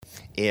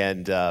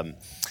And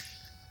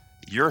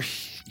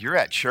you're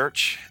at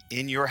church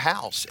in your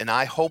house, and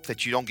I hope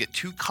that you don't get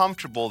too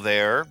comfortable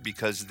there,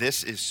 because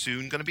this is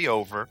soon going to be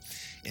over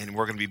and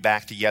we're going to be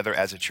back together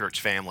as a church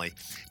family.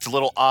 It's a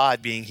little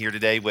odd being here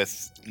today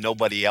with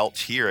nobody else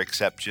here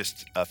except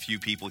just a few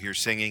people here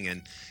singing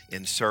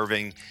and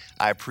serving.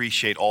 I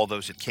appreciate all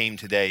those that came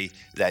today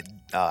that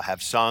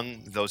have sung,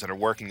 those that are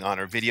working on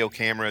our video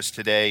cameras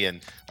today and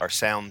our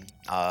sound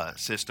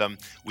system.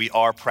 We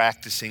are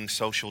practicing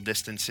social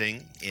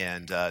distancing,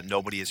 and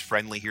nobody is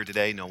friendly here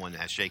today. No one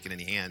has shaken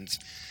any hands,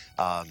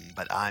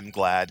 but I'm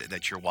glad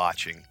that you're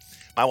watching.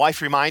 My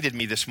wife reminded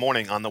me this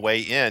morning on the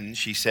way in.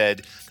 She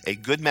said, a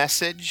good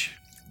message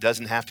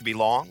doesn't have to be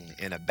long,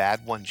 and a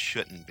bad one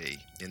shouldn't be.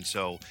 And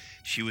so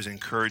she was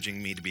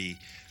encouraging me to be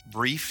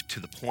brief, to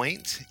the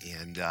point,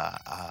 and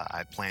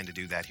I plan to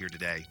do that here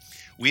today.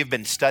 We have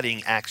been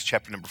studying Acts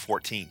chapter number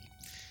 14.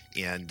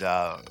 And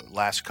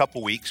last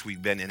couple weeks,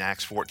 we've been in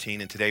Acts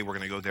 14, and today we're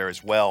going to go there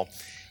as well.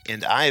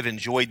 And I have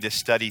enjoyed this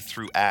study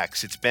through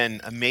Acts. It's been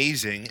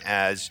amazing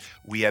as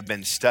we have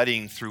been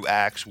studying through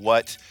Acts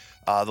what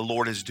the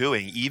Lord is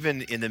doing,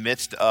 even in the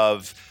midst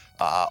of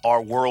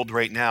our world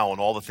right now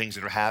and all the things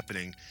that are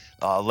happening.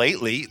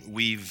 Lately,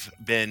 we've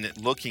been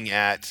looking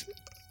at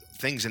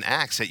things in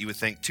Acts that you would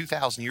think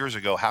 2,000 years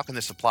ago, how can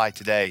this apply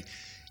today?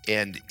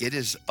 And it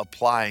is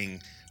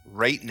applying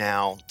right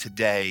now,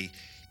 today,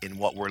 in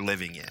what we're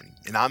living in.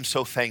 And I'm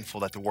so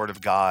thankful that the Word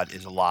of God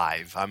is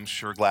alive. I'm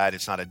sure glad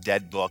it's not a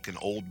dead book, an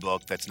old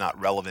book that's not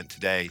relevant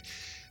today,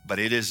 but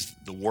it is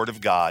the Word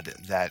of God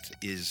that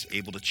is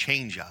able to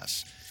change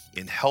us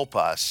and help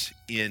us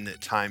in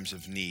times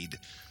of need.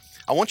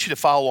 I want you to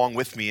follow along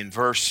with me in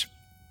verse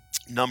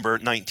number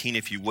 19,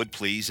 if you would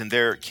please. And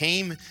there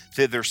came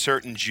thither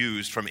certain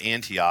Jews from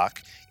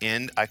Antioch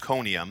and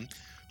Iconium,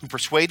 who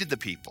persuaded the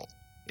people,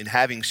 and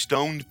having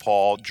stoned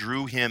Paul,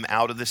 drew him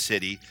out of the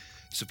city,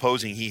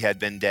 supposing he had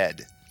been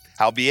dead.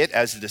 Howbeit,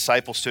 as the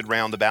disciples stood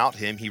round about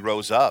him, he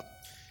rose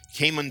up,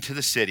 came unto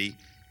the city,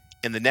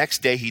 and the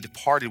next day he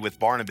departed with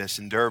Barnabas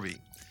and Derbe.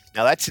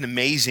 Now that's an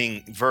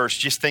amazing verse.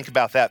 Just think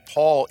about that.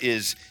 Paul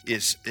is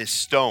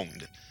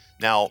stoned.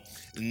 Now,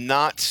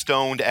 not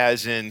stoned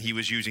as in he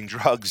was using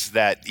drugs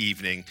that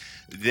evening.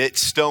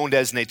 It's stoned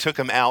as in they took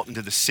him out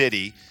into the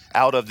city,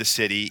 out of the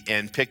city,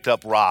 and picked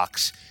up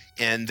rocks.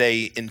 And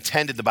they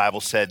intended, the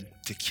Bible said,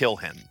 to kill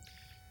him.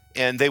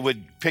 And they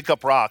would pick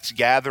up rocks,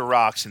 gather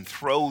rocks, and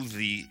throw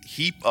the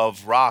heap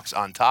of rocks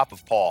on top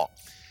of Paul.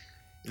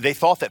 They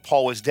thought that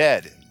Paul was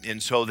dead,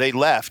 and so they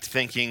left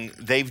thinking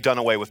they've done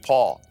away with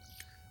Paul.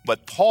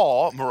 But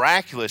Paul,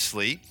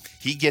 miraculously,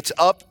 he gets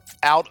up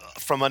out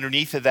from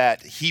underneath of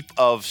that heap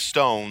of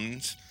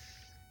stones,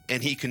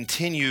 and he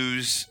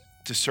continues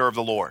to serve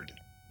the Lord.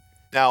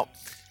 Now,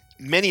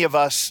 many of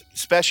us,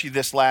 especially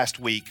this last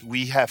week,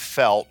 we have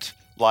felt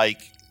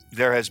like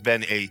there has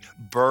been a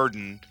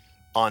burden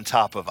on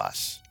top of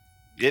us.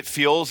 It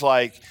feels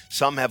like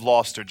some have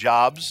lost their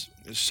jobs.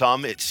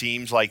 Some, it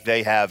seems like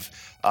they have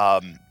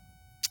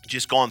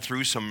just gone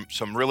through some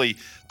really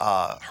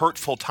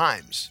hurtful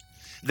times.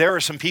 There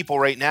are some people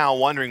right now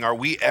wondering, are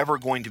we ever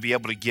going to be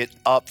able to get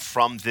up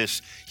from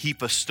this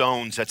heap of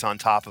stones that's on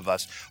top of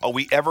us? Are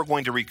we ever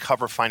going to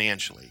recover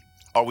financially?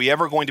 Are we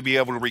ever going to be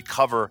able to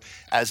recover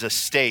as a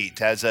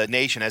state, as a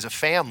nation, as a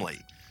family?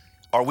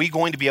 Are we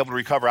going to be able to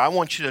recover? I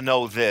want you to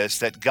know this,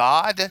 that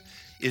God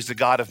is the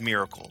God of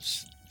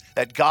miracles.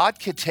 That God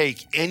could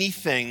take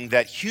anything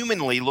that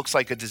humanly looks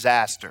like a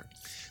disaster,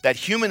 that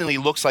humanly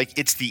looks like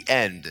it's the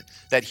end,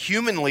 that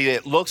humanly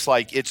it looks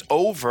like it's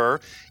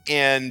over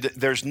and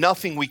there's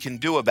nothing we can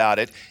do about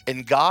it,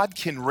 and God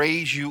can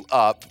raise you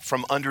up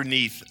from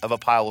underneath of a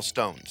pile of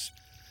stones.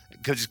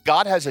 Because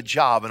God has a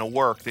job and a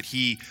work that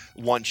he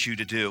wants you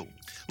to do.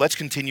 Let's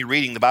continue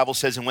reading. The Bible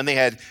says, and when they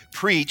had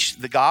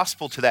preached the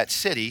gospel to that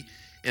city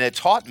and had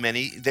taught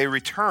many, they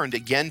returned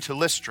again to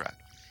Lystra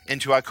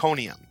and to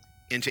Iconium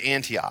and to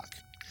Antioch,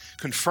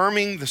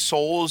 confirming the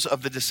souls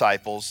of the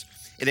disciples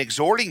and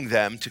exhorting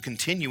them to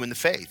continue in the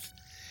faith,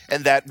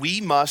 and that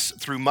we must,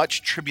 through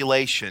much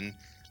tribulation,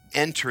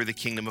 enter the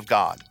kingdom of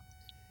God.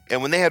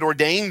 And when they had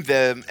ordained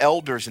them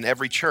elders in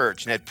every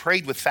church and had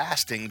prayed with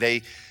fasting,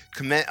 they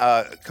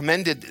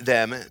commended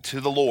them to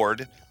the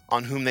Lord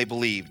on whom they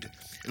believed.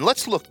 And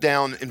let's look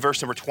down in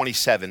verse number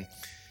 27.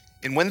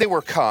 And when they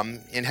were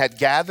come and had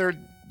gathered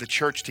the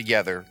church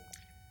together,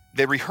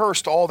 they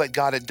rehearsed all that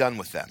God had done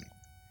with them,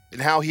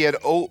 and how he had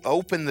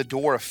opened the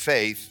door of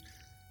faith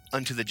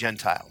unto the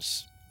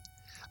Gentiles.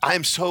 I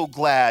am so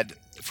glad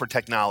for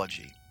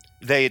technology.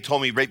 They had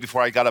told me right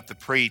before I got up to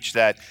preach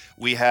that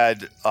we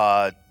had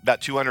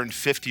about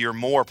 250 or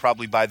more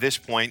probably by this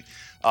point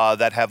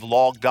that have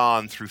logged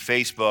on through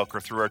Facebook or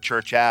through our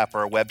church app or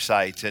our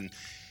website.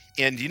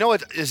 And you know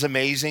what is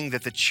amazing?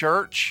 That the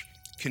church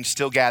can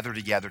still gather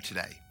together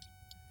today.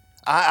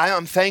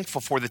 I'm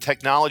thankful for the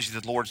technology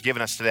that the Lord's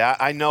given us today.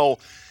 I know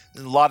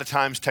a lot of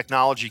times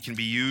technology can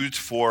be used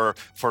for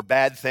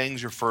bad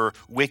things or for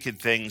wicked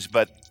things,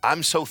 but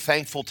I'm so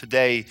thankful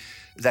today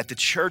that the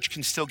church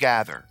can still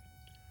gather.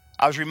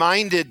 I was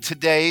reminded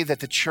today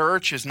that the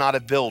church is not a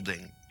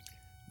building.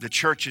 The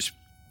church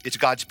it's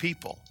God's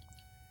people.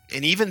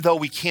 And even though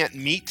we can't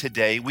meet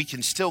today, we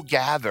can still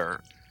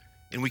gather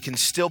and we can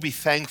still be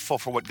thankful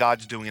for what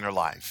God's doing in our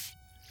life.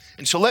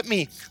 And so let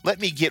me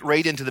get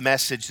right into the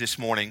message this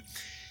morning.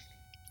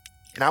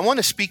 And I want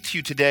to speak to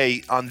you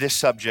today on this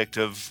subject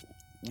of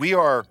we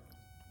are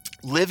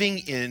living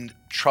in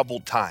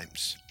troubled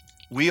times.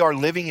 We are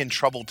living in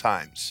troubled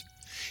times.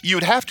 You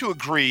would have to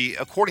agree,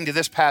 according to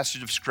this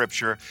passage of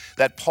Scripture,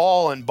 that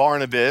Paul and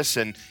Barnabas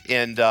and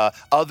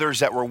others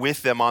that were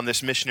with them on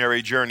this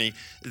missionary journey,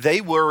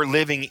 they were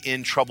living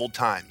in troubled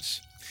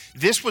times.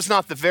 This was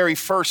not the very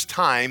first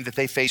time that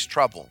they faced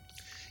trouble.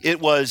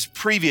 It was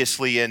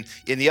previously in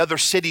the other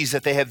cities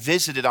that they had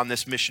visited on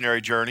this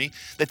missionary journey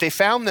that they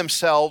found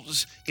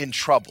themselves in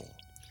trouble.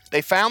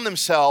 They found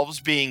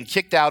themselves being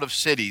kicked out of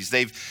cities.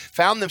 They've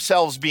found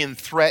themselves being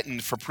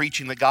threatened for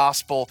preaching the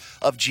gospel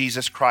of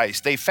Jesus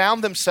Christ. They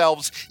found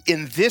themselves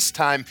in this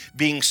time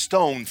being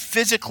stoned,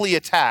 physically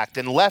attacked,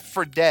 and left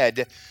for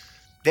dead.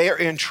 They are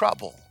in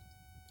trouble.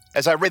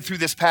 As I read through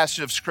this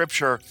passage of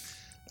Scripture,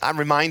 I'm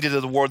reminded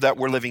of the world that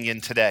we're living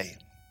in today.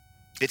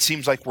 It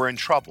seems like we're in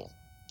trouble.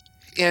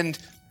 And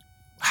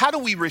how do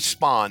we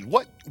respond?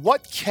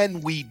 What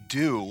can we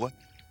do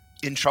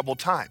in troubled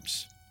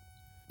times?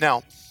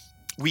 Now,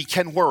 we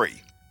can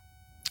worry,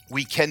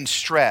 we can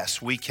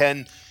stress, we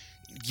can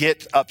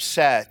get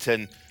upset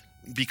and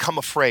become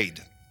afraid.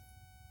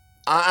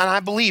 And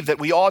I believe that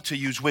we ought to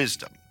use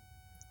wisdom.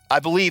 I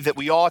believe that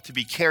we ought to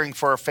be caring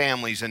for our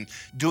families and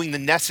doing the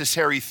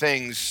necessary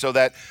things so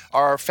that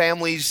our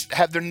families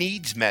have their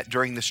needs met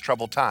during this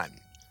troubled time.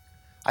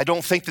 I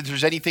don't think that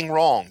there's anything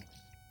wrong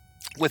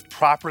with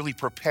properly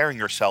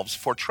preparing ourselves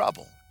for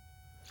trouble.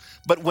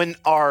 But when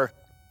our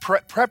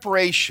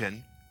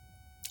preparation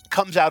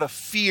comes out of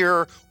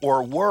fear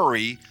or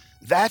worry,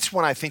 that's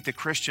when I think the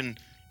Christian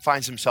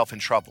finds himself in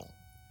trouble.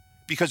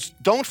 Because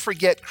don't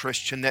forget,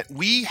 Christian, that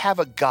we have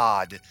a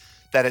God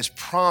that has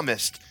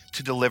promised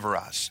to deliver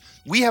us.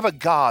 We have a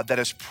God that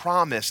has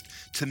promised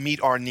to meet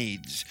our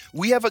needs.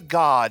 We have a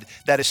God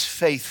that is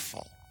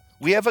faithful.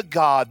 We have a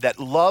God that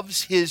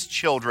loves his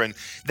children,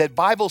 that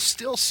Bible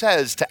still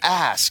says to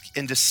ask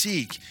and to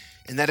seek,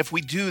 and that if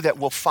we do, that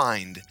we'll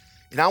find.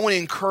 And I want to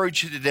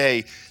encourage you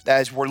today that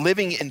as we're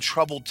living in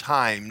troubled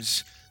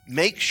times,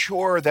 make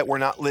sure that we're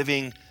not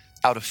living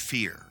out of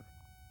fear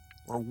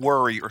or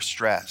worry or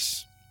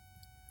stress.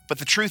 But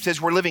the truth is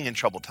we're living in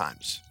troubled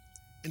times.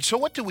 And so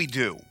what do we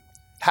do?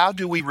 How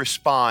do we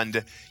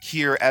respond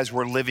here as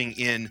we're living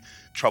in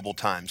troubled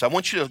times? I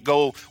want you to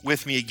go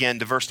with me again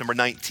to verse number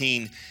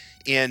 19.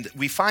 And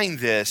we find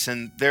this,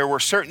 and there were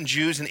certain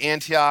Jews in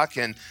Antioch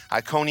and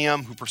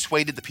Iconium who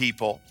persuaded the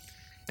people,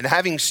 and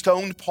having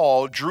stoned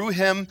Paul, drew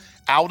him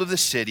out of the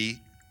city,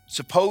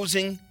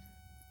 supposing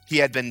he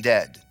had been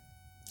dead.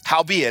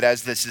 Howbeit,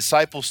 as the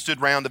disciples stood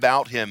round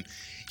about him,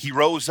 he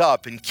rose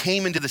up and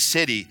came into the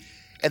city,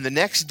 and the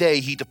next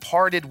day he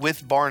departed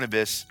with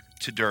Barnabas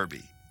to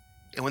Derbe.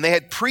 And when they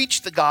had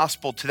preached the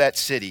gospel to that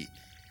city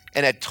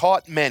and had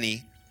taught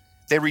many,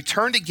 they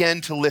returned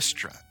again to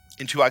Lystra,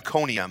 and to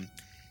Iconium,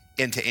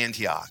 and to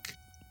Antioch.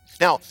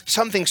 Now,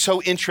 something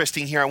so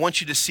interesting here, I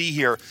want you to see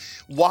here,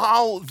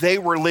 while they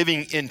were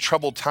living in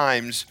troubled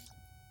times,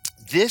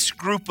 this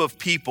group of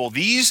people,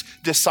 these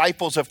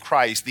disciples of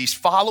Christ, these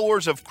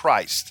followers of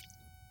Christ,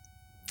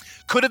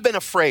 could have been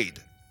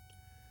afraid.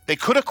 They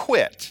could have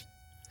quit.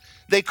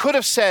 They could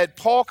have said,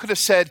 Paul could have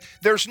said,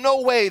 there's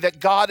no way that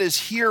God is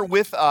here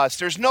with us.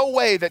 There's no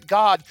way that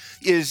God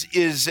is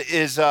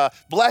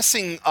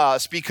blessing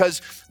us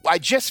because I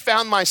just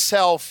found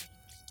myself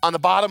on the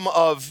bottom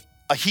of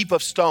a heap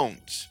of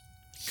stones.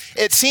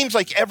 It seems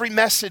like every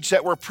message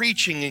that we're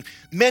preaching,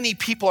 many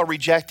people are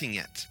rejecting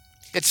it.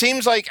 It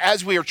seems like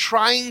as we are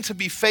trying to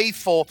be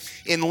faithful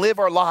and live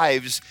our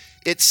lives,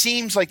 it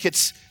seems like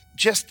it's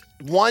just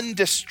one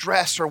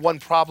distress or one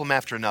problem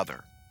after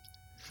another.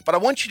 But I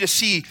want you to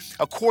see,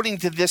 according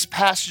to this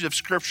passage of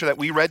Scripture that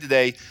we read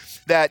today,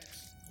 that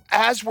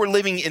as we're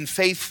living in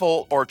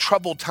faithful or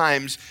troubled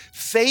times,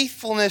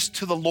 faithfulness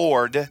to the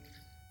Lord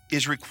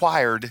is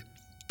required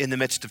in the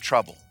midst of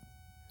trouble.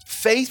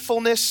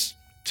 Faithfulness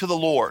to the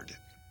Lord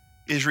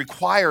is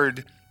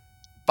required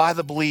by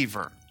the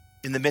believer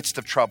in the midst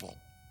of trouble.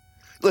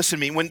 Listen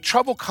to me, when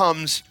trouble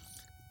comes,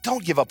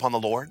 don't give up on the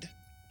Lord.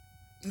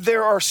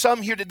 There are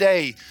some here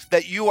today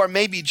that you are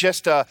maybe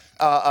just a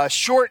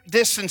short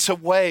distance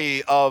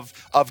away of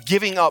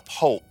giving up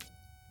hope.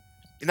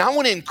 And I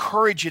want to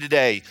encourage you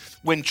today,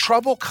 when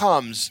trouble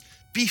comes,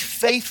 be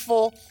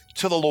faithful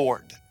to the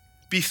Lord.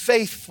 Be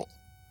faithful.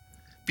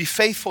 Be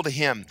faithful to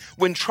him.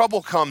 When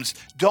trouble comes,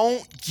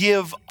 don't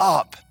give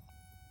up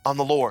on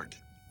the Lord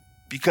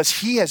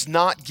because he has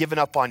not given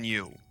up on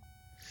you.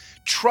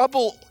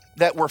 Trouble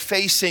that we're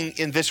facing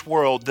in this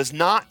world does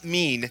not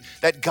mean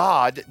that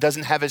God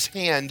doesn't have his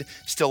hand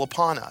still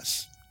upon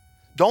us.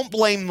 Don't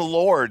blame the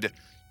Lord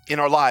in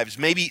our lives.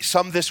 Maybe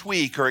some this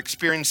week are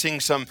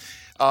experiencing some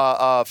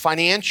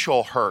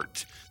financial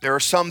hurt. There are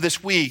some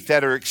this week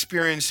that are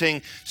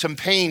experiencing some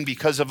pain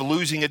because of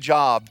losing a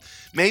job.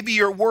 Maybe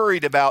you're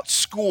worried about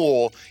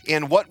school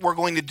and what we're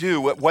going to do,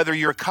 whether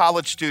you're a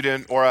college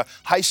student or a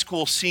high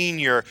school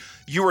senior.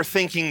 You are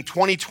thinking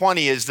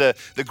 2020 is the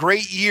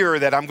great year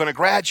that I'm going to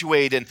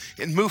graduate and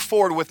move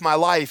forward with my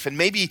life. And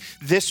maybe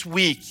this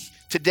week,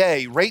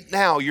 today, right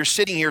now, you're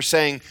sitting here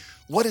saying,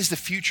 what is the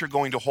future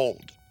going to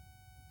hold?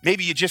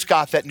 Maybe you just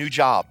got that new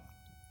job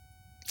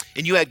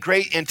and you had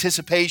great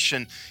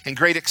anticipation and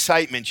great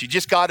excitement. You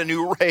just got a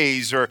new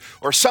raise or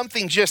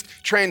something just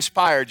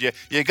transpired.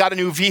 You got a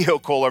new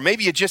vehicle, or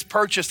maybe you just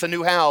purchased a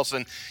new house,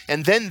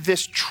 and then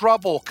this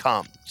trouble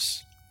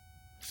comes.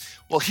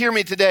 Well, hear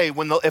me today.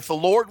 If the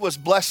Lord was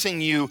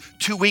blessing you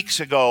 2 weeks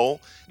ago,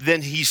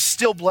 then he's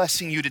still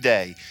blessing you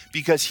today,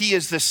 because he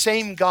is the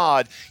same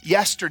God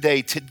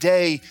yesterday,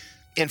 today,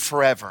 and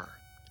forever.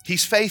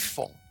 He's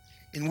faithful.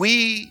 And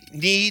we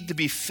need to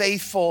be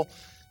faithful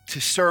to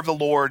serve the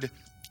Lord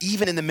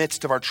even in the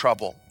midst of our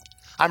trouble.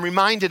 I'm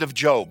reminded of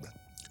Job.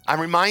 I'm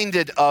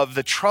reminded of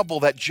the trouble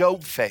that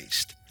Job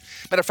faced.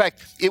 Matter of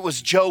fact, it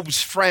was Job's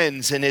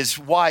friends and his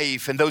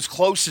wife and those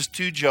closest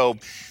to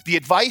Job. The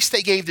advice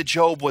they gave to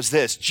Job was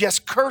this: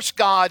 just curse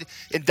God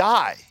and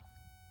die.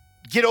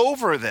 Get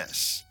over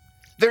this.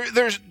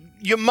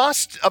 You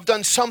must have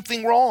done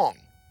something wrong.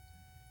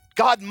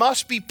 God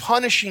must be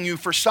punishing you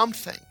for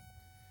something.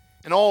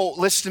 And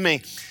listen to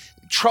me.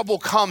 Trouble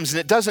comes, and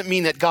it doesn't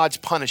mean that God's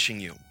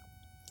punishing you.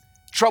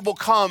 Trouble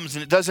comes,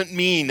 and it doesn't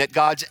mean that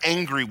God's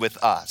angry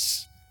with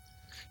us.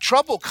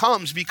 Trouble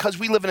comes because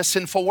we live in a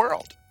sinful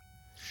world.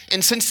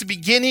 And since the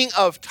beginning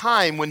of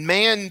time, when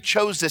man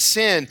chose to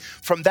sin,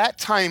 from that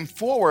time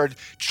forward,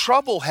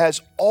 trouble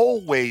has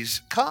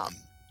always come.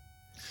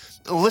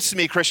 Listen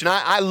to me, Christian.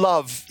 I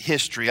love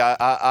history.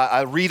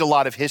 I read a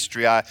lot of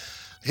history.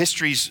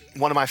 History's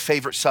one of my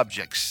favorite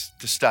subjects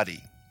to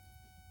study.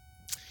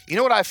 You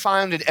know what I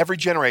found in every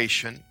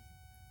generation?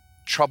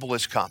 Trouble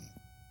has come.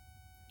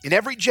 In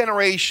every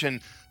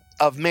generation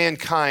of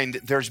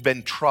mankind, there's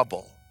been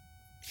trouble.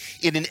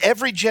 And in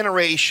every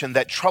generation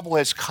that trouble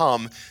has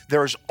come,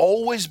 there's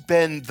always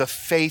been the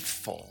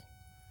faithful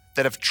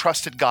that have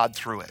trusted God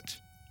through it.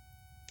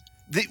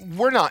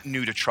 We're not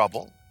new to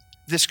trouble.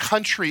 This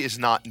country is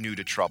not new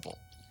to trouble.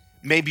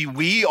 Maybe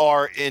we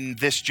are in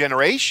this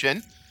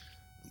generation,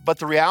 but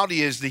the reality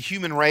is the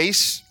human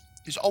race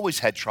has always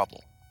had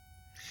trouble.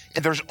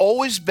 And there's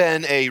always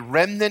been a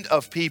remnant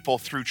of people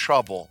through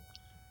trouble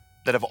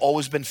that have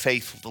always been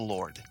faithful to the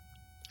Lord.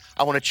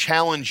 I want to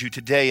challenge you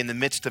today in the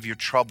midst of your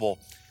trouble,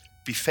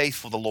 be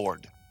faithful to the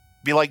Lord.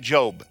 Be like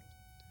Job.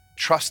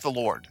 Trust the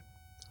Lord.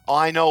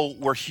 I know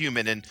we're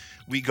human and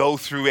we go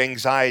through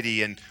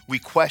anxiety and we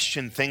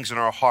question things in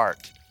our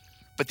heart.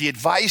 But the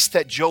advice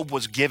that Job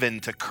was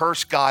given to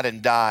curse God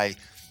and die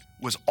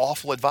was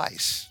awful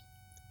advice,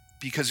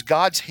 because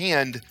God's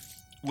hand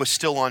was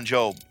still on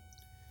Job.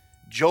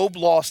 Job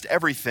lost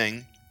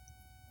everything,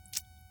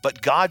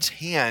 but God's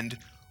hand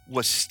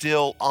was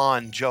still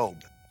on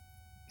Job.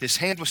 His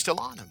hand was still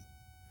on him.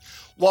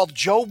 While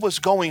Job was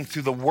going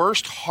through the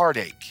worst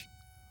heartache,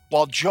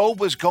 while Job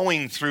was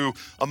going through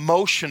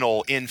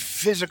emotional and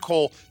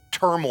physical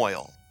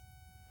turmoil,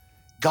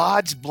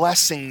 God's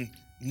blessing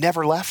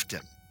never left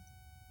him.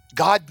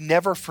 God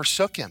never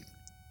forsook him.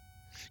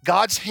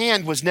 God's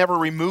hand was never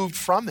removed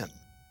from him.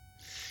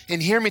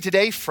 And hear me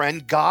today,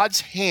 friend,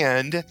 God's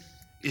hand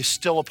is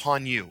still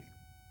upon you.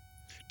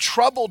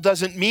 Trouble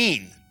doesn't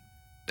mean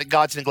that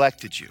God's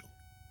neglected you.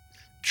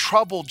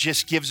 Trouble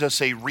just gives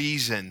us a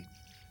reason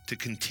to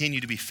continue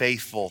to be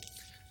faithful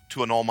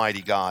to an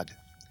almighty God.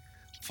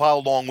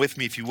 Follow along with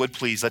me if you would,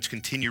 please. Let's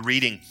continue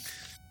reading.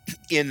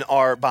 In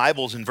our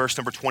Bibles, in verse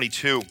number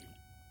 22,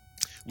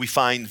 we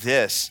find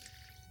this: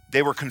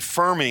 they were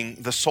confirming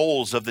the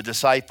souls of the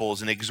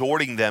disciples and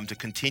exhorting them to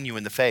continue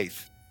in the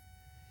faith,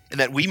 and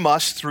that we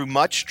must, through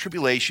much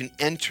tribulation,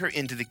 enter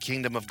into the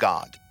kingdom of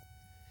God.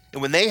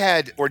 And when they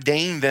had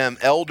ordained them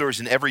elders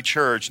in every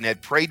church and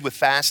had prayed with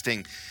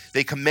fasting,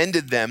 they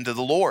commended them to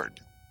the Lord,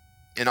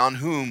 and on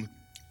whom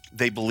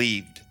they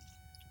believed.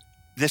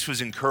 This was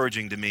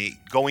encouraging to me.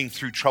 Going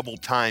through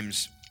troubled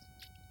times,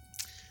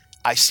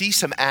 I see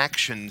some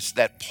actions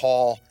that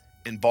Paul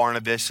and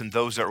Barnabas and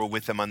those that were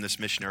with them on this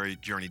missionary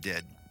journey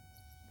did.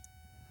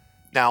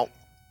 Now,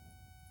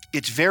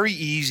 it's very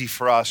easy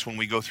for us when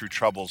we go through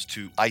troubles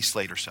to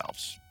isolate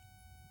ourselves,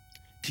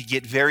 to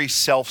get very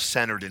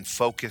self-centered and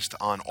focused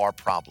on our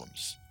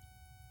problems.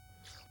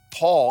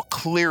 Paul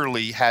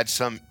clearly had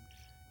some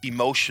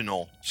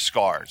emotional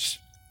scars.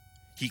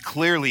 He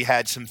clearly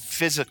had some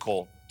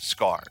physical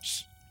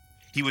scars.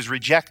 He was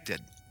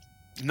rejected.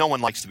 No one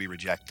likes to be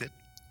rejected.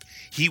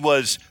 He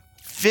was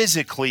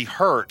physically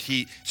hurt.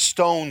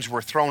 Stones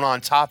were thrown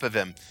on top of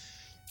him.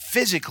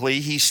 Physically,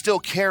 he's still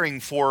caring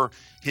for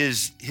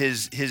his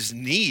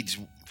needs,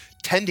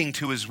 tending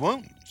to his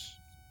wounds.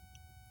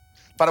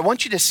 But I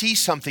want you to see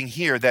something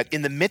here, that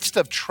in the midst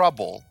of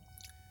trouble,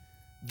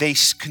 they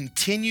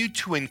continue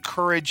to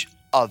encourage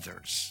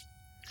others.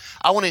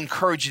 I want to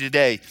encourage you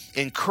today,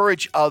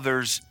 encourage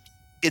others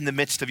in the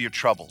midst of your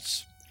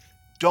troubles.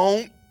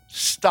 Don't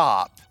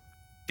stop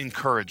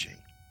encouraging.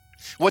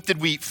 What did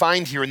we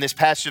find here in this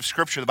passage of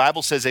scripture? The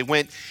Bible says they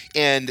went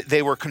and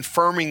they were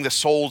confirming the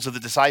souls of the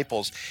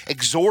disciples,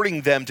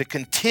 exhorting them to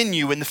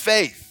continue in the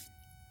faith,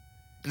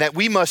 and that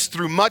we must,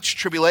 through much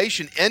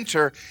tribulation,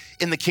 enter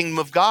in the kingdom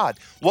of God.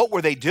 What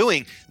were they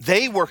doing?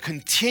 They were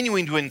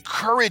continuing to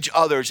encourage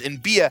others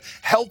and be a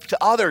help to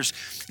others.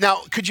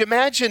 Now, could you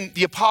imagine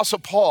the Apostle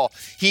Paul?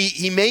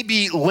 He may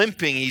be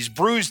limping, he's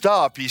bruised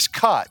up, he's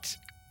cut.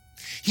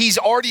 He's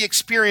already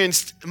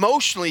experienced,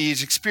 emotionally,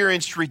 he's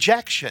experienced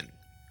rejection.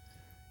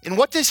 And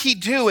what does he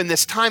do in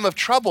this time of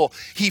trouble?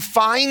 He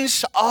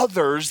finds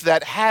others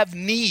that have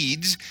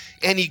needs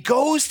and he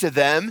goes to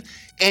them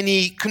and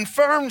he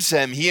confirms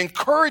them, he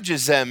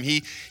encourages them,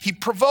 he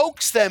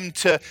provokes them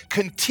to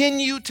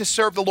continue to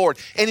serve the Lord.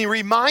 And he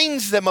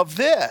reminds them of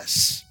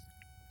this.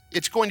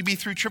 It's going to be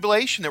through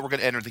tribulation that we're going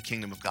to enter the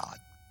kingdom of God.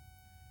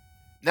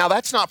 Now,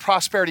 that's not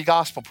prosperity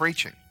gospel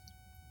preaching.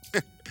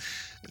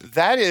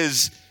 That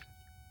is,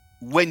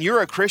 when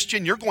you're a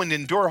Christian, you're going to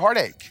endure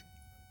heartache.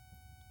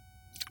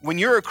 When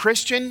you're a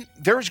Christian,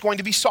 there's going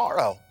to be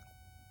sorrow.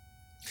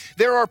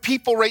 There are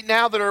people right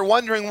now that are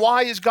wondering,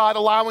 why is God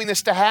allowing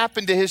this to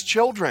happen to his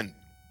children?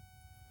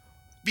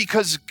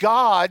 Because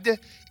God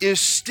is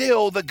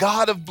still the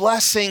God of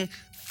blessing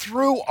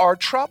through our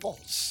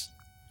troubles.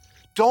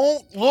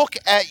 Don't look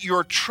at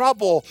your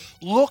trouble,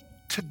 look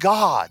to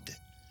God.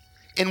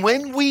 And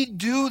when we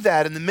do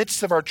that in the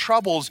midst of our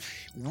troubles,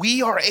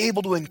 we are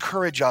able to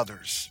encourage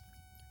others.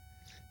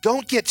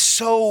 Don't get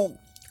so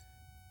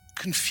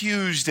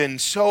confused and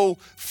so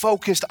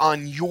focused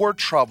on your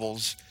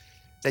troubles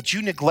that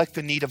you neglect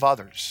the need of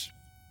others.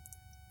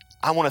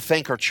 I want to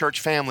thank our church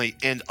family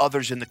and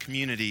others in the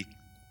community,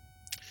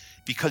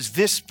 because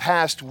this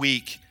past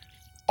week,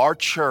 our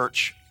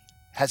church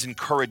has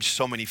encouraged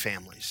so many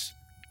families.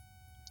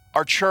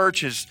 Our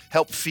church has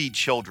helped feed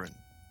children.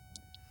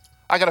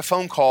 I got a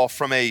phone call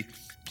from a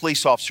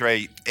police officer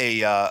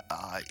in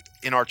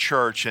our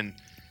church, and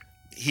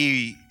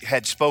he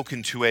had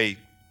spoken to a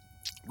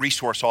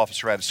resource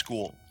officer at a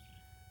school.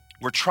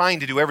 We're trying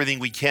to do everything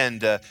we can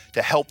to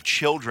help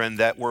children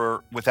that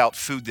were without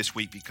food this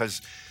week, because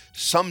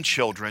some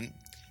children,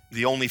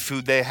 the only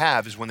food they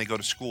have is when they go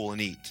to school and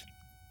eat.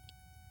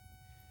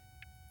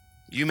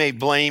 You may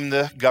blame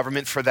the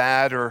government for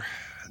that or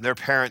their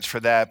parents for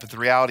that, but the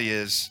reality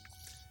is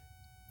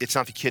it's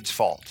not the kid's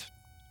fault.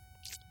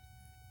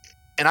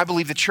 And I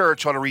believe the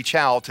church ought to reach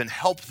out and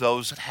help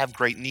those that have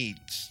great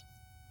needs.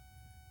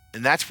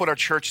 And that's what our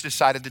church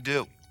decided to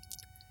do.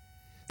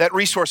 That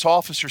resource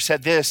officer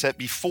said this, that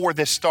before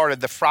this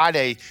started, the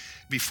Friday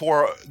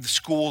before the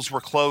schools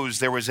were closed,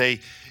 there was a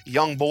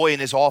young boy in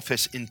his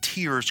office in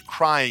tears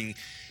crying,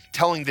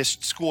 telling this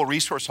school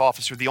resource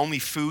officer the only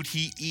food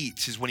he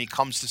eats is when he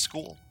comes to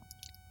school.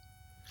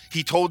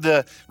 He told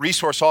the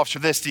resource officer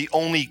this, the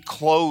only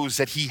clothes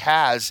that he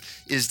has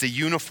is the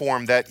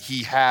uniform that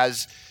he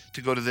has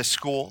to go to this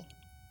school.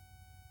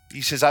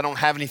 He says, I don't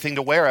have anything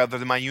to wear other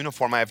than my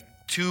uniform. I have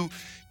 2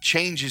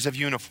 changes of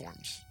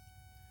uniforms.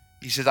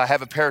 He says, I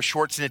have a pair of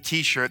shorts and a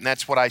t-shirt, and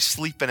that's what I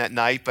sleep in at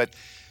night, but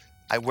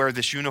I wear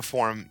this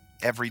uniform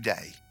every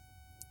day.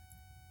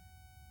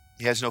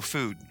 He has no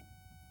food.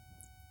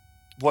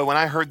 Boy, when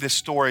I heard this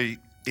story,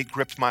 it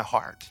gripped my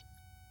heart.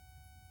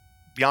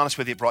 To be honest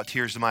with you, it brought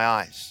tears to my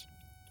eyes.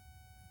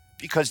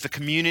 Because the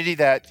community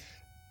that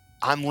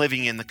I'm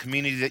living in, the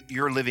community that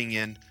you're living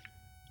in,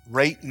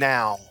 right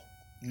now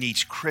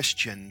needs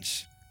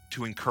Christians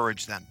to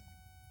encourage them.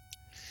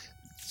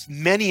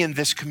 Many in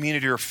this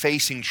community are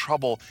facing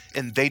trouble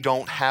and they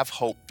don't have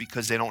hope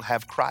because they don't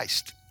have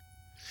Christ.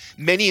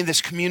 Many in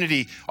this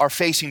community are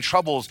facing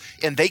troubles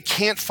and they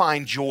can't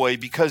find joy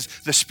because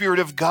the Spirit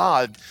of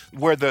God,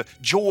 where the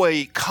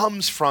joy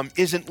comes from,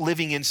 isn't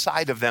living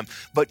inside of them.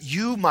 But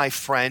you, my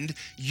friend,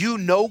 you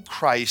know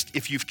Christ.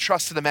 If you've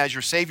trusted him as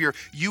your Savior,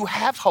 you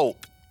have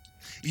hope.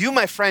 You,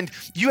 my friend,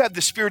 you have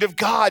the Spirit of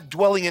God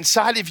dwelling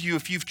inside of you.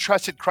 If you've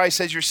trusted Christ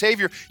as your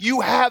Savior,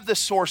 you have the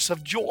source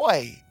of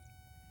joy.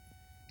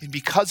 And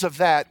because of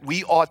that,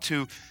 we ought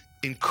to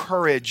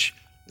encourage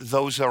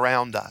those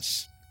around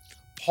us.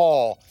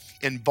 Paul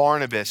and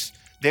Barnabas,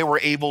 they were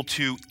able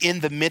to,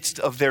 in the midst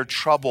of their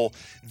trouble,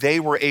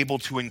 they were able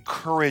to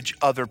encourage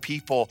other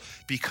people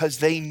because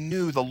they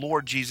knew the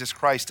Lord Jesus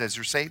Christ as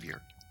their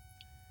Savior.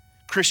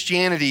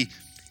 Christianity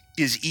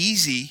is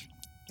easy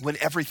when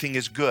everything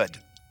is good.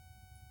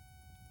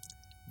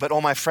 But,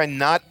 oh, my friend,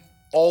 not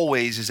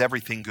always is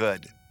everything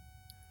good.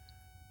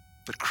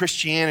 But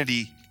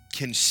Christianity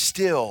can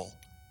still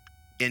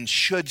and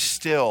should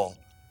still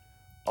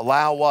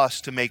allow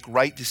us to make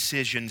right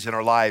decisions in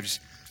our lives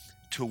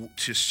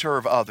to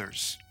serve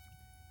others.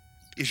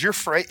 Is your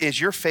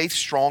faith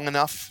strong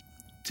enough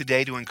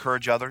today to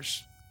encourage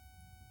others?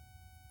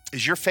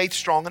 Is your faith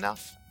strong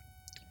enough?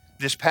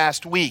 This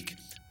past week,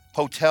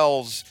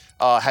 hotels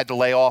had to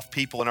lay off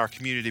people in our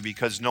community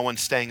because no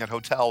one's staying at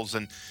hotels.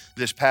 And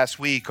this past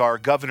week, our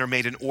governor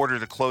made an order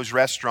to close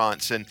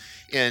restaurants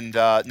and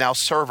now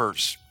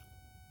servers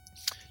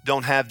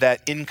don't have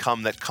that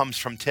income that comes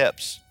from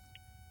tips.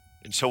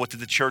 And so what did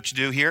the church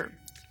do here?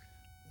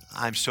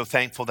 I'm so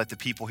thankful that the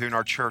people here in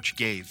our church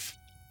gave.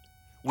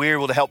 We were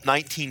able to help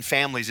 19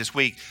 families this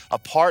week.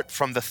 Apart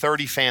from the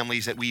 30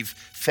 families that we've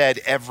fed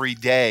every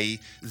day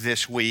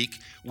this week,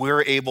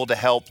 we're able to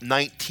help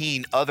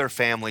 19 other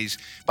families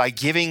by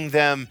giving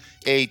them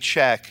a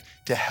check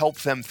to help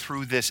them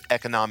through this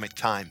economic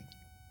time.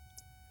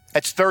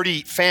 That's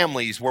 30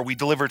 families where we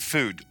delivered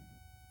food.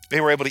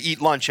 They were able to eat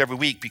lunch every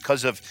week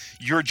because of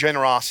your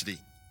generosity,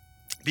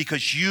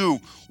 because you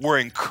were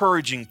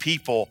encouraging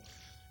people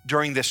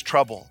during this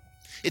trouble.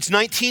 It's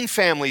 19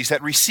 families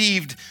that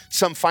received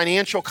some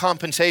financial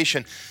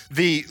compensation.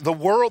 The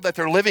world that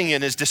they're living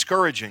in is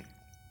discouraging.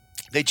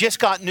 They just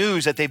got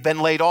news that they've been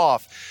laid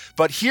off.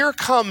 But here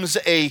comes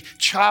a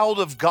child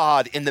of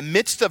God in the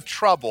midst of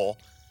trouble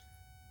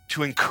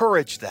to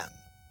encourage them.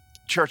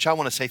 Church, I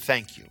want to say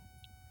thank you.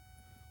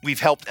 We've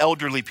helped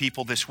elderly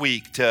people this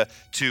week to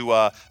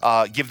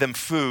give them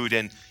food.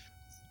 And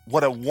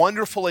what a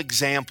wonderful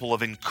example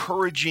of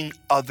encouraging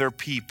other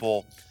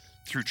people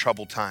through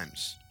troubled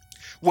times.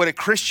 What a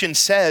Christian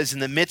says in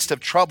the midst of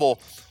trouble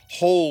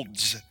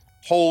holds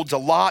a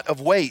lot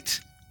of weight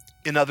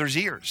in others'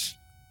 ears.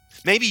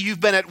 Maybe you've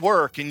been at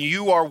work and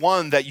you are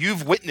one that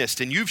you've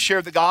witnessed and you've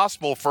shared the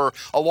gospel for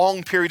a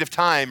long period of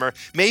time. Or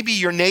maybe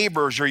your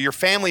neighbors or your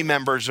family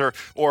members or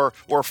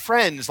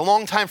friends,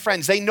 longtime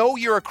friends, they know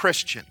you're a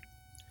Christian.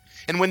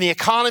 And when the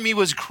economy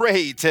was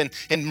great and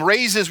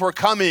raises were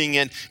coming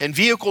and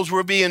vehicles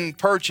were being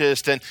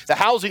purchased and the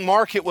housing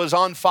market was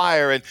on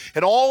fire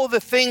and all of the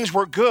things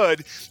were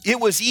good, it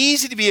was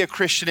easy to be a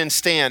Christian and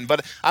stand.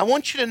 But I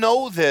want you to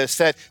know this,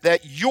 that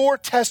your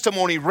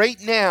testimony right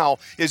now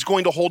is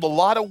going to hold a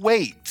lot of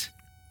weight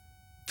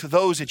to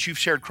those that you've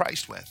shared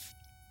Christ with.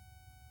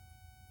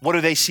 What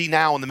do they see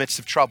now in the midst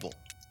of trouble?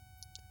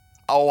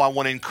 Oh, I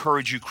want to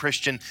encourage you,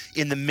 Christian,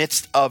 in the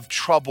midst of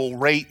trouble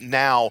right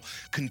now,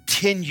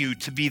 continue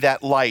to be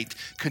that light.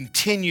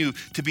 Continue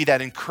to be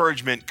that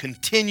encouragement.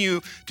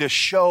 Continue to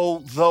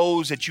show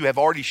those that you have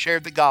already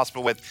shared the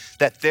gospel with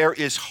that there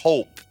is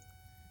hope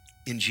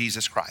in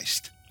Jesus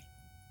Christ.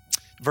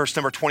 Verse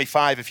number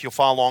 25, if you'll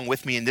follow along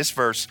with me in this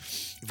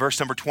verse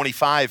number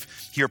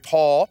 25, here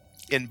Paul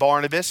and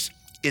Barnabas,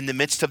 in the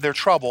midst of their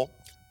trouble,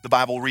 the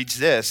Bible reads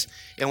this,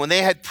 and when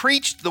they had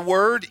preached the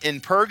word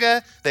in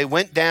Perga, they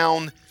went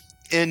down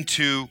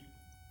into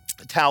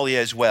Attalia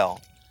as well.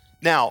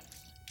 Now,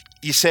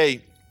 you say,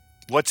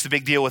 what's the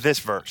big deal with this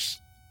verse?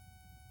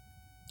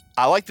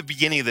 I like the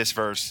beginning of this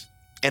verse,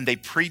 and they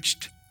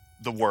preached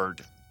the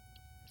word.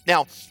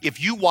 Now, if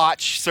you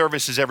watch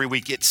services every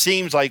week, it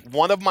seems like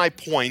one of my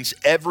points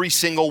every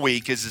single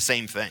week is the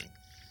same thing.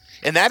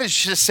 And that is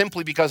just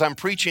simply because I'm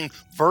preaching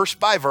verse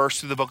by verse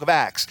through the book of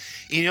Acts.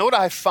 You know what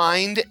I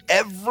find?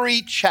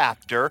 Every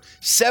chapter,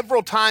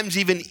 several times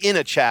even in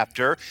a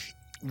chapter,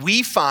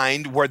 we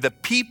find where the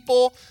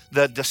people,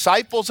 the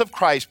disciples of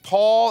Christ,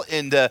 Paul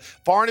and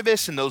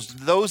Barnabas and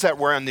those that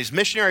were on this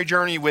missionary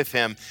journey with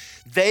him,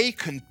 they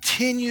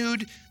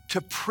continued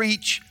to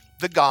preach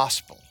the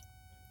gospel.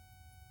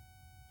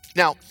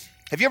 Now,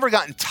 have you ever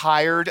gotten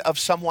tired of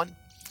someone?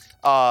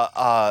 Or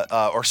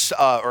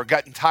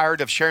gotten tired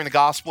of sharing the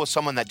gospel with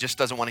someone that just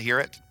doesn't want to hear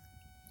it?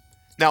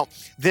 Now,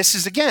 this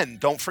is, again,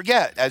 don't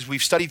forget, as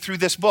we've studied through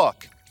this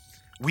book,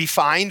 we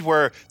find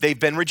where they've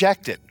been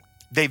rejected.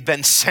 They've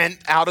been sent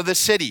out of the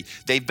city.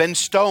 They've been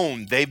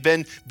stoned. They've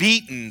been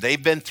beaten.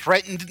 They've been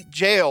threatened,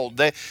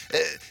 jailed.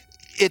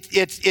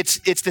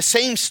 It's the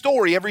same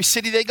story every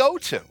city they go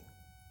to.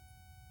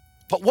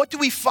 But what do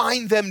we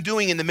find them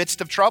doing in the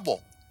midst of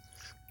trouble?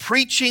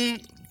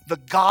 Preaching the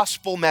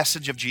gospel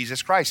message of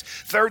Jesus Christ.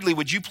 Thirdly,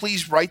 would you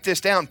please write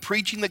this down?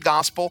 Preaching the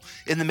gospel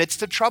in the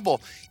midst of trouble.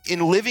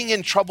 In living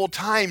in troubled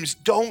times,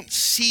 don't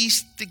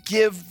cease to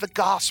give the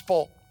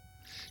gospel.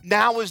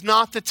 Now is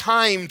not the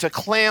time to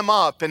clam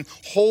up and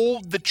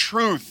hold the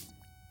truth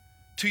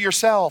to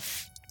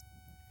yourself.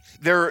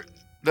 The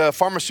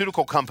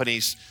pharmaceutical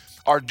companies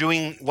are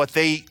doing what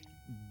they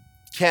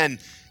can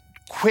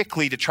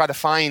quickly to try to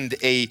find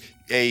a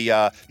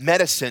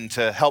medicine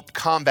to help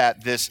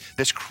combat this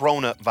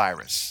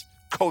coronavirus,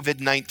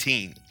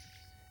 COVID-19.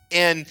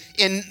 And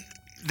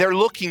they're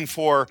looking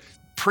for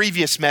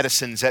previous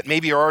medicines that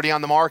maybe are already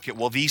on the market.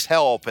 Will these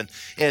help?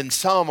 And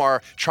some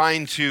are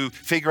trying to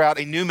figure out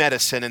a new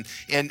medicine.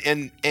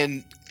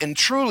 And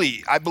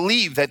truly, I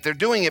believe that they're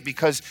doing it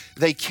because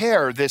they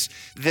care. This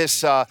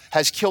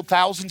has killed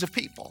thousands of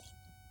people.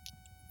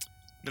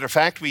 Matter of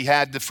fact, we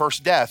had the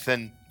first death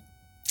in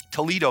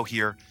Toledo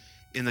here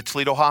in the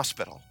Toledo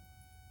hospital.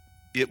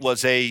 It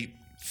was a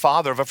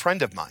father of a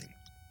friend of mine.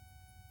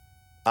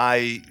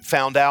 I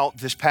found out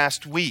this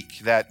past week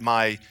that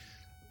my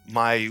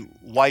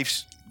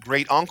wife's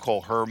great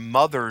uncle,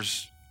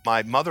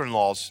 my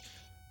mother-in-law's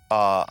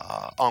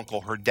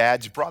uncle, her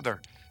dad's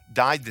brother,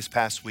 died this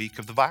past week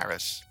of the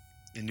virus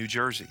in New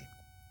Jersey.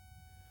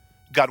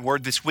 Got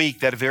word this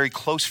week that a very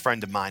close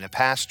friend of mine, a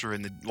pastor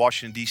in the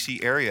Washington, D.C.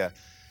 area,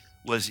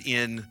 was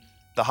in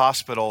the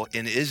hospital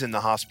and is in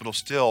the hospital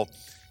still.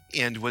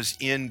 and was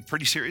in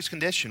pretty serious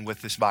condition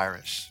with this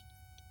virus.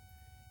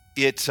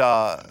 It's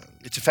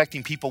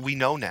affecting people we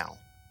know now.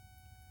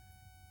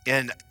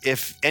 And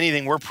if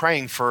anything, we're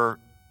praying for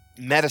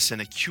medicine,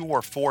 a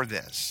cure for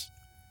this.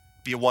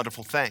 Be a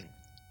wonderful thing.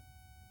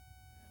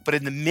 But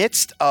in the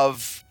midst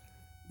of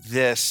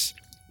this,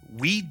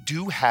 we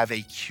do have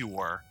a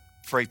cure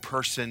for a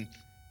person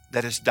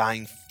that is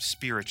dying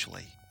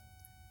spiritually.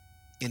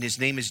 And his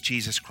name is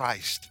Jesus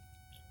Christ.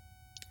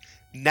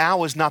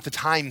 Now is not the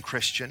time,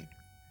 Christian,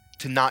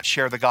 to not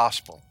share the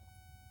gospel.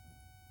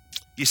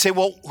 You say,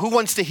 well, who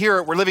wants to hear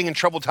it? We're living in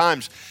troubled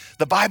times.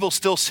 The Bible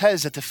still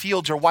says that the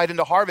fields are white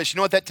unto harvest. You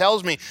know what that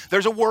tells me?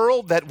 There's a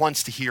world that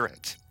wants to hear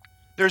it.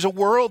 There's a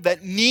world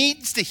that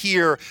needs to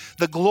hear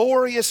the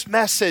glorious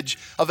message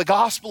of the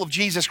gospel of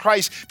Jesus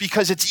Christ,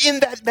 because it's in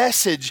that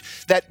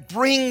message that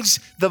brings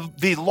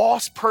the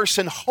lost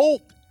person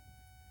hope.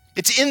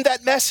 It's in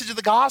that message of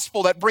the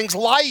gospel that brings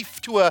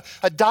life to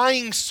a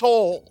dying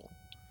soul.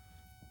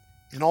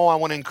 And I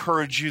want to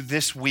encourage you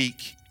this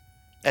week,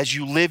 as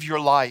you live your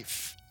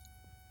life,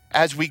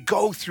 as we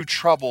go through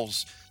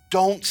troubles,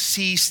 don't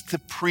cease to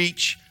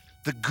preach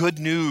the good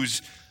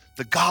news,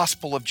 the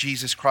gospel of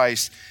Jesus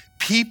Christ.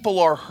 People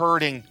are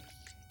hurting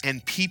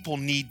and people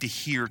need to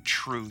hear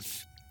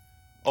truth.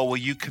 Oh, will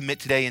you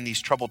commit today in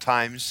these troubled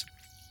times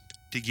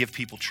to give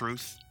people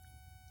truth?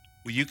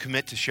 Will you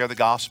commit to share the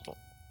gospel?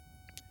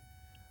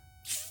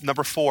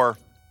 Number 4,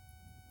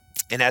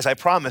 and as I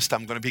promised,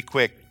 I'm going to be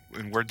quick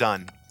and we're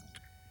done.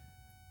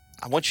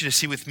 I want you to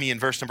see with me in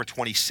verse number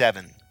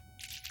 27.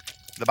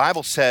 The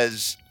Bible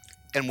says,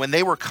 and when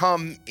they were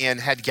come and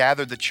had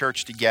gathered the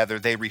church together,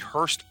 they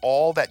rehearsed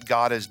all that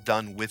God has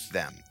done with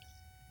them,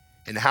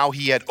 and how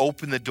he had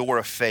opened the door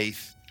of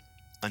faith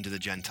unto the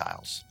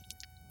Gentiles.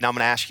 Now I'm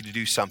going to ask you to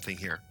do something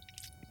here.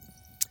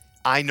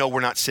 I know we're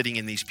not sitting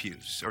in these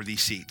pews or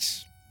these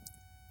seats.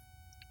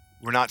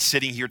 We're not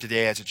sitting here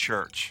today as a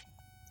church,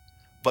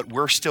 but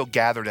we're still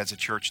gathered as a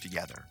church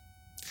together.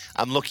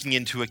 I'm looking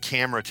into a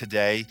camera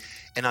today,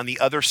 and on the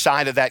other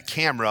side of that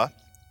camera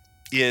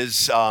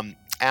is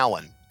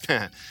Alan.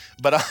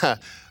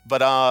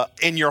 but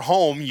in your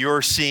home,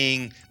 you're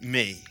seeing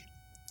me.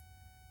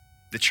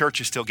 The church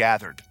is still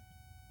gathered.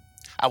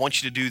 I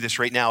want you to do this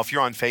right now. If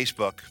you're on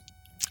Facebook,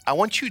 I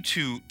want you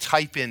to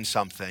type in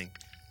something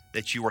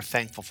that you are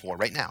thankful for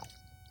right now.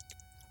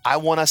 I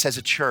want us as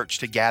a church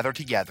to gather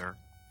together,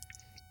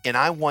 and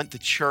I want the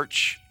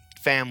church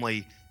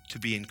family to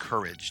be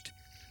encouraged.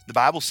 The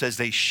Bible says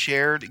they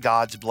shared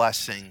God's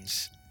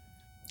blessings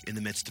in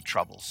the midst of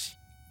troubles.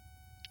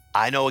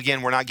 I know,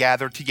 again, we're not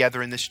gathered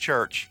together in this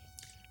church,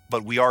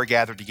 but we are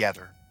gathered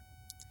together.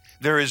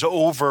 There is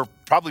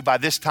probably by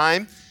this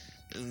time,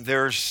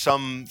 there's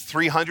some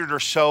 300 or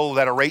so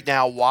that are right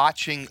now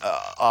watching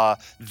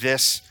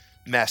this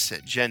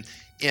message. And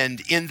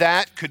in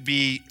that could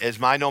be,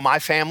 as I know my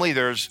family,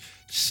 there's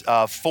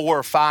 4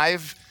 or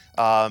 5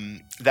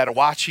 that are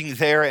watching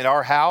there at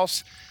our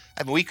house.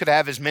 I mean, we could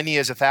have as many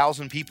as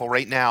 1,000 people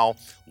right now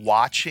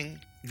watching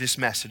this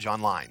message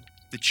online.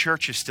 The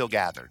church is still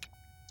gathered.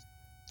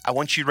 I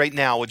want you right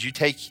now, would you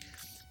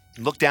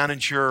look down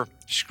at your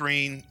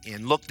screen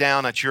and look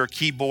down at your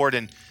keyboard,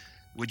 and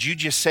would you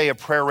just say a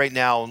prayer right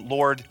now?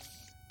 Lord,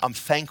 I'm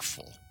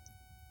thankful.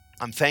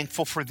 I'm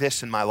thankful for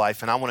this in my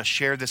life, and I want to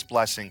share this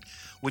blessing.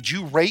 Would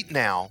you right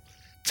now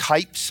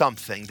type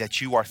something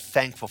that you are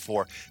thankful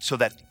for so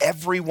that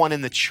everyone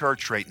in the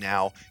church right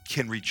now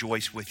can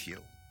rejoice with you?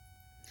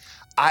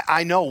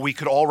 I know we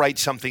could all write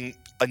something,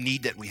 a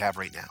need that we have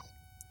right now.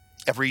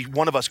 Every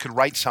one of us could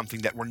write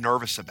something that we're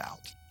nervous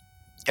about.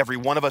 Every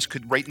one of us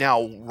could right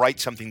now write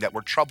something that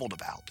we're troubled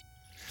about.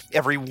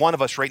 Every one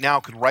of us right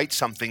now could write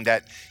something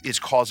that is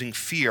causing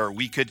fear.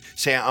 We could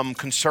say, I'm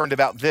concerned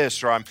about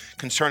this, or I'm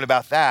concerned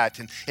about that.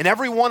 And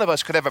every one of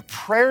us could have a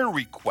prayer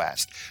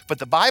request. But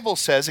the Bible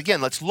says,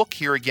 again, let's look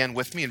here again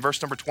with me in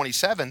verse number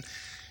 27.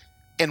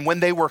 And when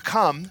they were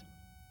come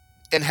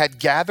and had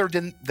gathered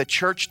in the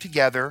church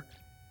together,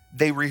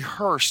 they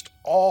rehearsed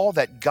all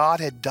that God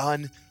had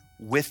done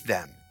with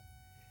them,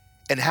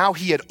 and how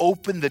he had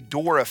opened the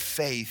door of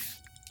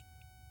faith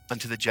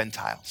unto the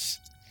Gentiles.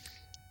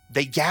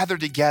 They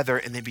gathered together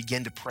and they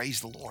began to praise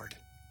the Lord.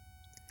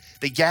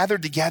 They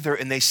gathered together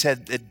and they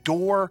said the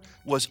door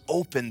was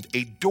opened.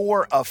 A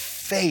door of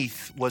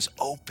faith was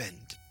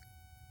opened.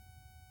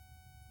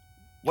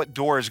 What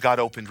door has God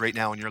opened right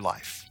now in your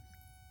life?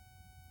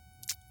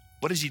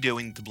 What is he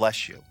doing to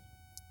bless you?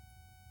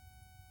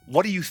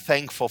 What are you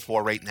thankful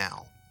for right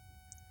now?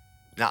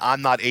 Now,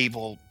 I'm not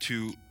able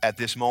to, at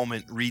this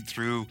moment, read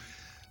through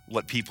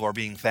what people are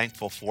being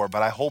thankful for,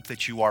 but I hope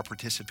that you are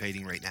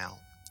participating right now.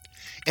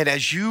 And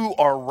as you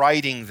are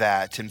writing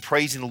that and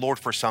praising the Lord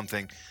for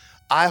something,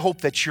 I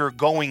hope that you're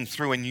going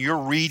through and you're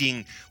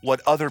reading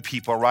what other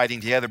people are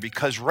writing together,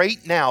 because right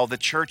now the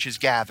church is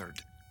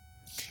gathered.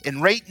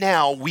 And right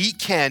now we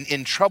can,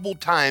 in troubled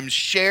times,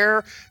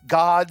 share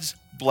God's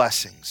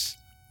blessings.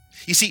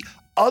 You see,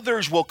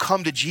 others will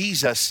come to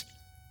Jesus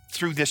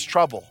through this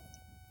trouble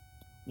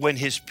when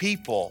his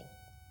people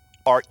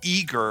are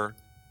eager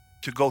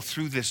to go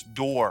through this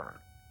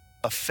door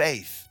of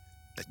faith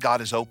that God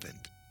has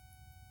opened.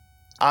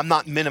 I'm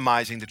not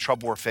minimizing the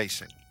trouble we're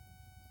facing.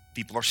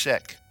 People are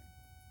sick.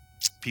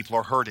 People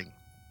are hurting.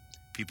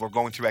 People are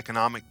going through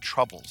economic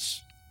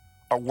troubles.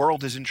 Our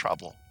world is in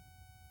trouble.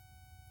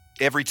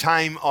 Every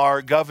time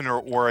our governor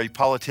or a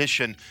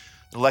politician,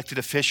 elected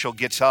official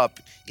gets up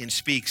and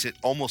speaks, it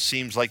almost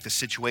seems like the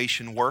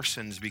situation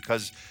worsens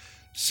because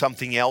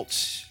something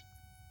else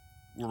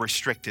we're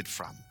restricted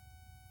from.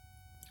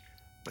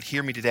 But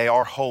hear me today,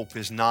 our hope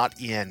is not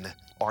in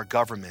our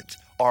government.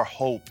 Our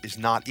hope is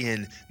not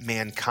in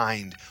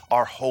mankind.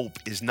 Our hope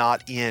is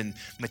not in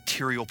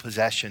material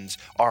possessions.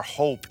 Our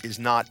hope is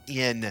not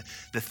in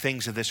the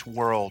things of this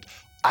world.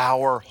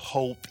 Our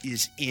hope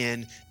is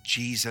in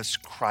Jesus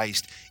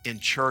Christ. In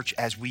church,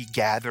 as we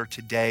gather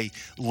today,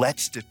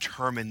 let's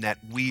determine that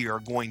we are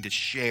going to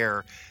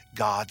share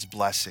God's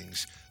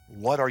blessings.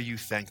 What are you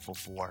thankful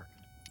for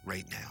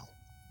right now?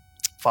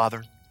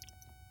 Father,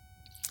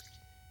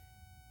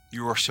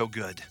 you are so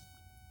good.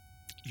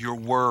 Your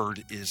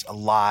word is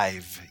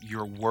alive.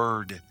 Your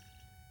word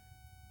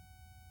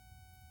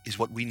is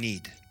what we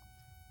need.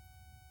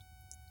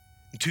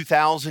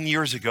 2,000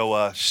 years ago,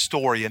 a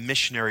story, a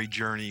missionary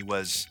journey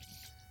was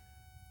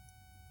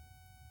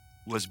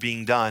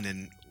being done.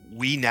 And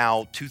we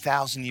now,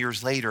 2,000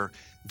 years later,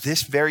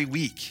 this very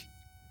week,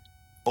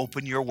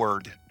 open your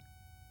word.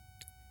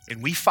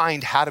 And we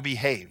find how to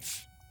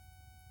behave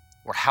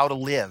or how to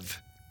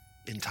live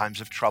in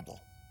times of trouble.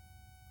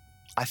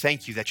 I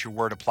thank you that your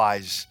word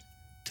applies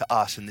to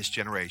us in this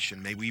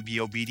generation. May we be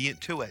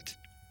obedient to it.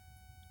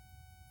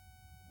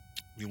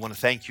 We want to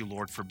thank you,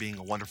 Lord, for being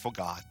a wonderful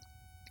God.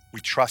 We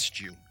trust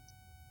you.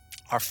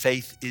 Our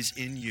faith is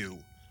in you.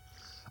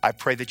 I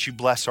pray that you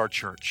bless our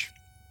church.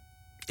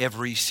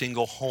 Every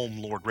single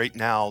home, Lord, right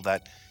now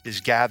that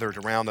is gathered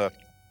around a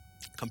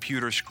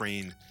computer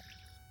screen,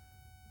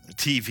 a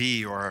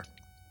TV or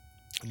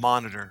a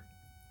monitor,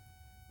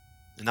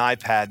 an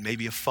iPad,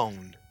 maybe a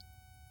phone,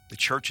 the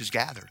church is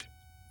gathered.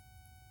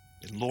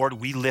 And Lord,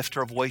 we lift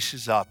our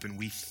voices up and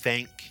we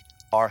thank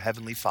our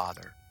Heavenly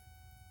Father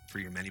for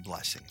your many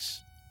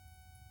blessings.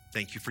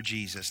 Thank you for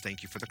Jesus.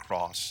 Thank you for the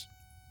cross.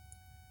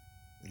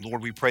 And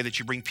Lord, we pray that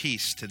you bring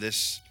peace to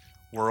this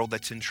world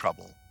that's in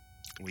trouble.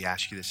 And we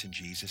ask you this in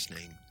Jesus'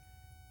 name.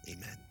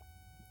 Amen.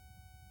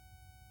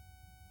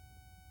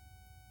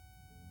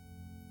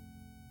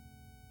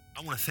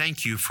 I want to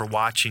thank you for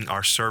watching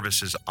our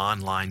services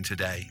online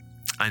today.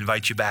 I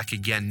invite you back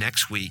again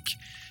next week,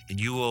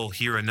 and you will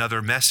hear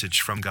another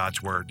message from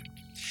God's Word.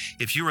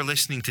 If you are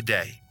listening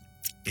today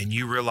and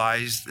you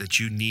realize that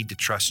you need to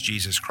trust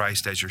Jesus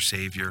Christ as your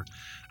Savior,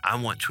 I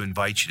want to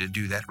invite you to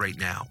do that right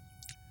now.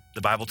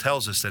 The Bible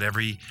tells us that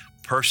every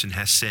person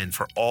has sinned,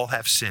 for all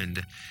have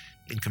sinned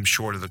and come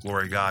short of the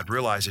glory of God.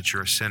 Realize that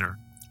you're a sinner.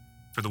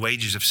 For the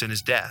wages of sin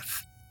is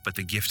death, but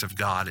the gift of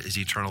God is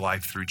eternal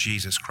life through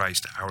Jesus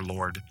Christ our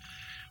Lord.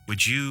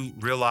 Would you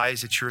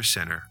realize that you're a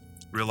sinner?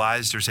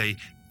 Realize there's a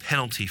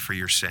penalty for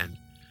your sin,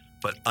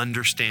 but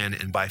understand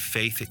and by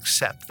faith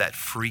accept that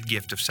free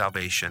gift of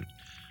salvation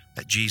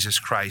that Jesus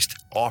Christ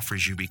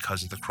offers you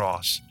because of the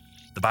cross.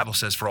 The Bible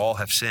says, for all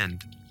have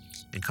sinned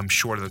and come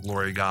short of the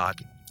glory of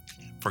God.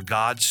 For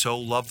God so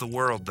loved the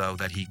world, though,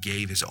 that he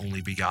gave his only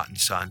begotten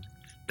Son,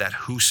 that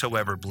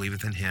whosoever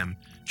believeth in him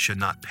should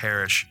not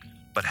perish,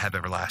 but have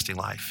everlasting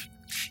life.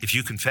 If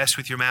you confess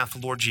with your mouth the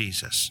Lord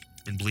Jesus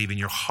and believe in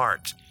your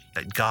heart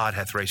that God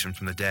hath raised him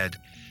from the dead,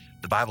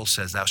 the Bible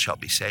says thou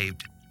shalt be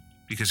saved,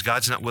 because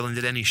God's not willing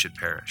that any should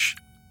perish,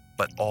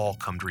 but all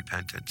come to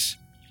repentance.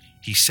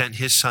 He sent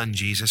his Son,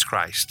 Jesus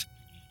Christ,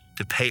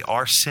 to pay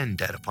our sin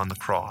debt upon the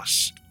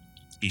cross.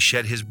 He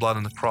shed his blood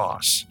on the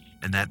cross,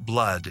 and that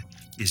blood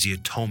is the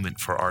atonement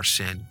for our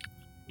sin.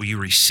 Will you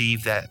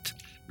receive that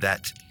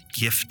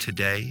gift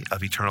today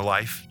of eternal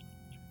life?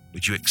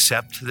 Would you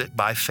accept that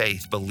by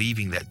faith,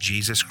 believing that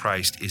Jesus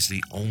Christ is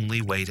the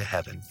only way to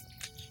heaven?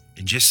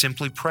 And just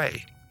simply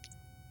pray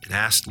and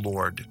ask the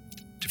Lord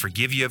to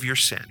forgive you of your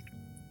sin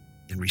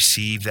and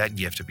receive that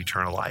gift of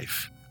eternal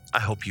life. I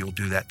hope you'll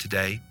do that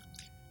today.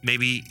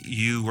 Maybe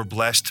you were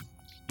blessed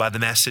by the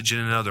message in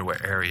another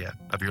area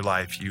of your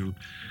life. You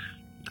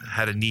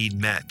had a need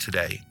met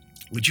today.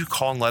 Would you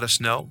call and let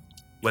us know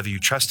whether you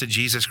trusted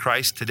Jesus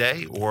Christ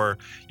today or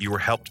you were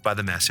helped by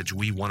the message?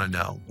 We want to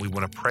know. We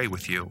want to pray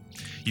with you.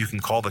 You can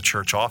call the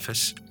church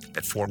office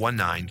at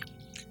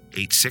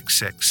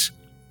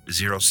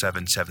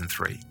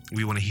 419-866-0773.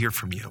 We want to hear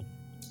from you.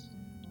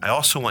 I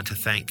also want to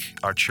thank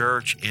our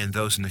church and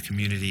those in the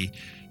community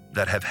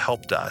that have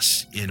helped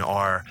us in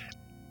our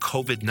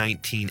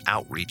COVID-19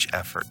 outreach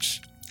efforts.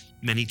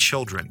 Many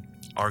children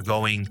are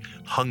going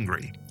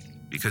hungry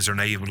because they're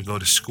not able to go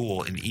to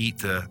school and eat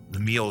the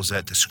meals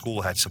that the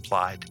school had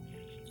supplied.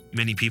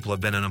 Many people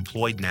have been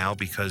unemployed now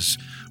because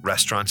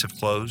restaurants have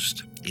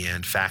closed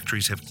and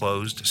factories have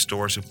closed,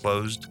 stores have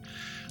closed,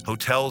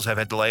 hotels have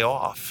had to lay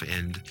off,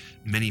 and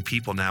many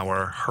people now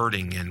are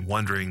hurting and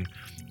wondering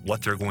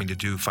what they're going to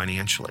do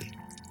financially.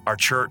 Our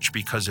church,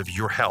 because of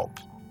your help,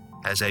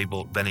 has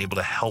been able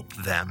to help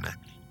them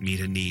meet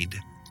a need.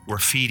 We're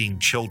feeding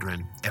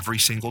children every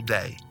single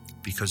day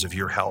because of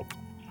your help.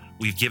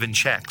 We've given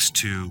checks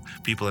to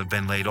people who have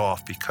been laid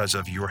off because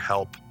of your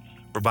help.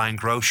 We're buying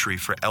grocery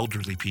for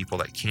elderly people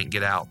that can't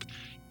get out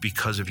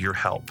because of your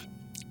help.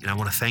 And I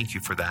want to thank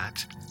you for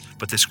that.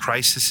 But this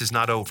crisis is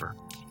not over,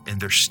 and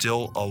there's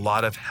still a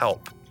lot of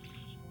help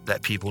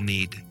that people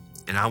need.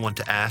 And I want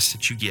to ask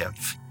that you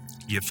give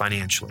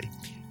financially.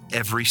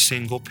 Every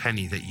single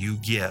penny that you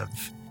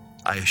give,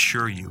 I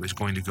assure you, is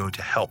going to go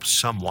to help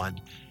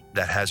someone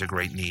that has a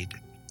great need.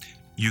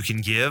 You can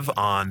give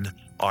on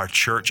our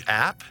church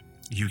app.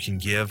 You can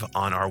give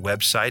on our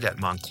website at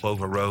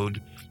Monclova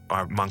Road,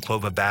 or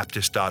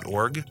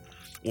monclovabaptist.org,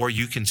 or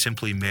you can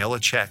simply mail a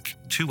check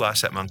to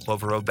us at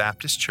Monclova Road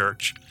Baptist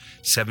Church,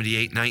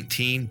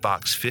 7819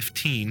 Box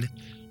 15,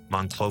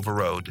 Monclova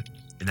Road,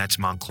 and that's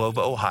Monclova,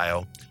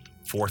 Ohio,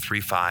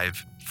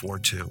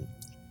 43542.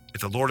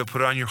 If the Lord will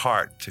put it on your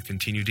heart to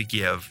continue to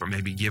give, or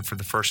maybe give for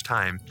the first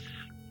time,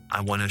 I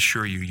want to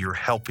assure you, you're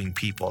helping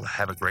people that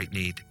have a great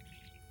need.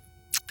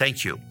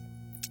 Thank you.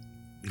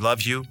 We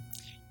love you,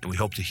 and we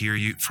hope to hear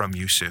from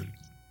you soon.